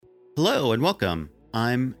Hello and welcome.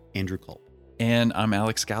 I'm Andrew Culp. And I'm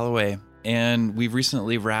Alex Galloway. And we've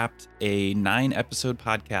recently wrapped a 9-episode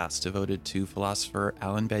podcast devoted to philosopher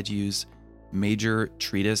Alain Badiou's major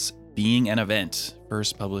treatise, Being an Event,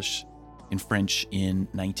 first published in French in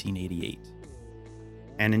 1988.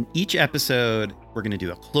 And in each episode, we're going to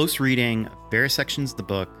do a close reading of various sections of the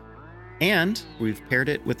book, and we've paired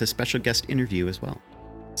it with a special guest interview as well.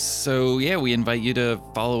 So yeah, we invite you to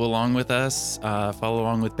follow along with us, follow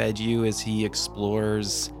along with Badiou as he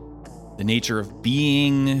explores the nature of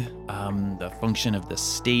being, the function of the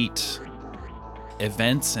state,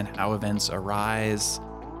 events and how events arise,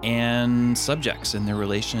 and subjects and their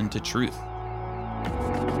relation to truth.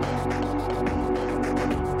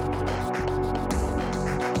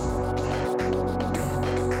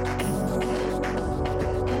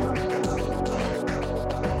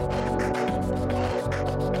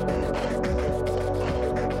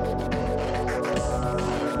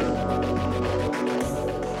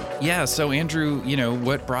 Yeah, so Andrew,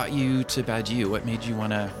 what brought you to Badiou? What made you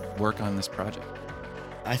want to work on this project?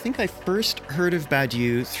 I think I first heard of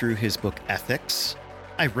Badiou through his book Ethics.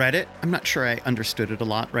 I read it. I'm not sure I understood it a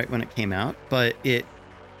lot right when it came out, but it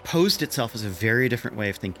posed itself as a very different way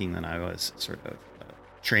of thinking than I was sort of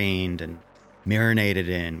trained and marinated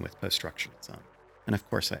in with post-structuralism. And of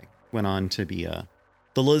course, I went on to be a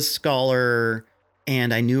Deleuze scholar,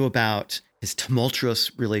 and I knew about his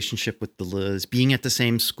tumultuous relationship with Deleuze, being at the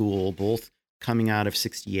same school, both coming out of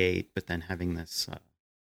 68, but then having this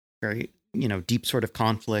very, deep sort of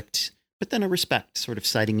conflict, but then a respect, sort of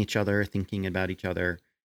citing each other, thinking about each other.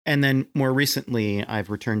 And then more recently, I've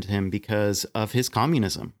returned to him because of his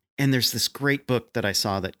communism. And there's this great book that I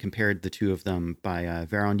saw that compared the two of them by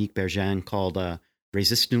Véronique Bergin called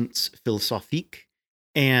Résistance philosophique.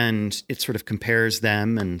 And it sort of compares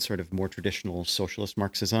them and sort of more traditional socialist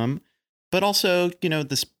Marxism, but also,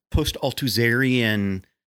 this post-Althusserian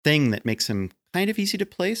thing that makes him kind of easy to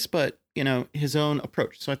place, but, his own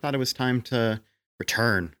approach. So I thought it was time to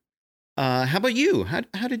return. How about you?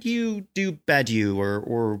 How did you do Badiou,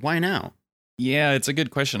 or why now? Yeah, it's a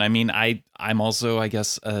good question. I mean, I'm also, I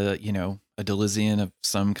guess, a Deleuzian of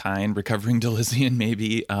some kind, recovering Deleuzian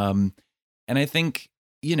maybe. And I think,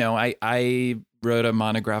 I wrote a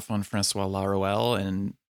monograph on Francois Laruelle,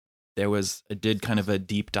 and I did kind of a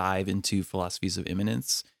deep dive into philosophies of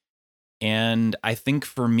immanence. And I think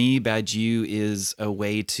for me, Badiou is a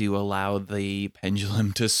way to allow the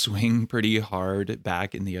pendulum to swing pretty hard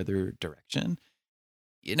back in the other direction.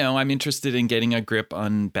 I'm interested in getting a grip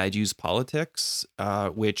on Badiou's politics,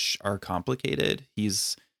 which are complicated.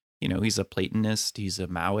 He's a Platonist, he's a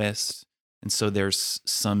Maoist. And so there's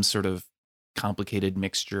some sort of complicated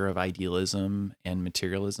mixture of idealism and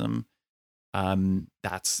materialism.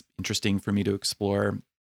 That's interesting for me to explore.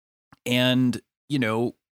 And,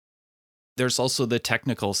 there's also the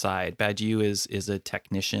technical side. Badiou is a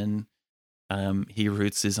technician. He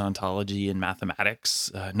roots his ontology in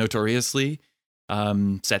mathematics, notoriously,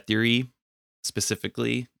 set theory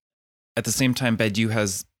specifically. At the same time, Badiou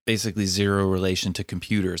has basically zero relation to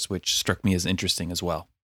computers, which struck me as interesting as well.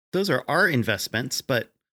 Those are our investments,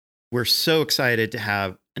 but we're so excited to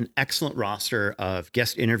have an excellent roster of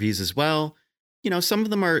guest interviews as well. Some of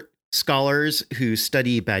them are scholars who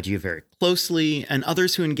study Badiou very closely, and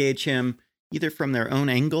others who engage him either from their own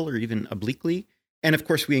angle or even obliquely. And of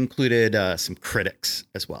course, we included some critics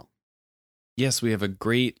as well. Yes, we have a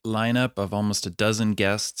great lineup of almost a dozen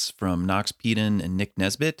guests, from Knox Peden and Nick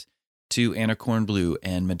Nesbitt to Anna Kornblue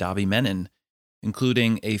and Madhavi Menon,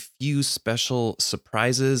 including a few special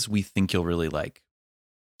surprises we think you'll really like.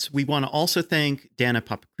 So we want to also thank Dana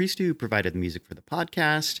Papachristou, who provided the music for the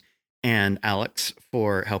podcast, and Alex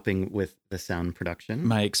for helping with the sound production.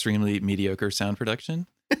 My extremely mediocre sound production.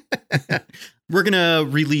 We're going to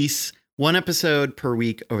release one episode per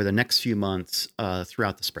week over the next few months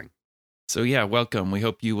throughout the spring. So yeah, welcome. We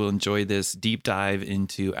hope you will enjoy this deep dive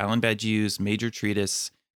into Alain Badiou's major treatise,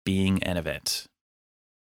 Being an Event.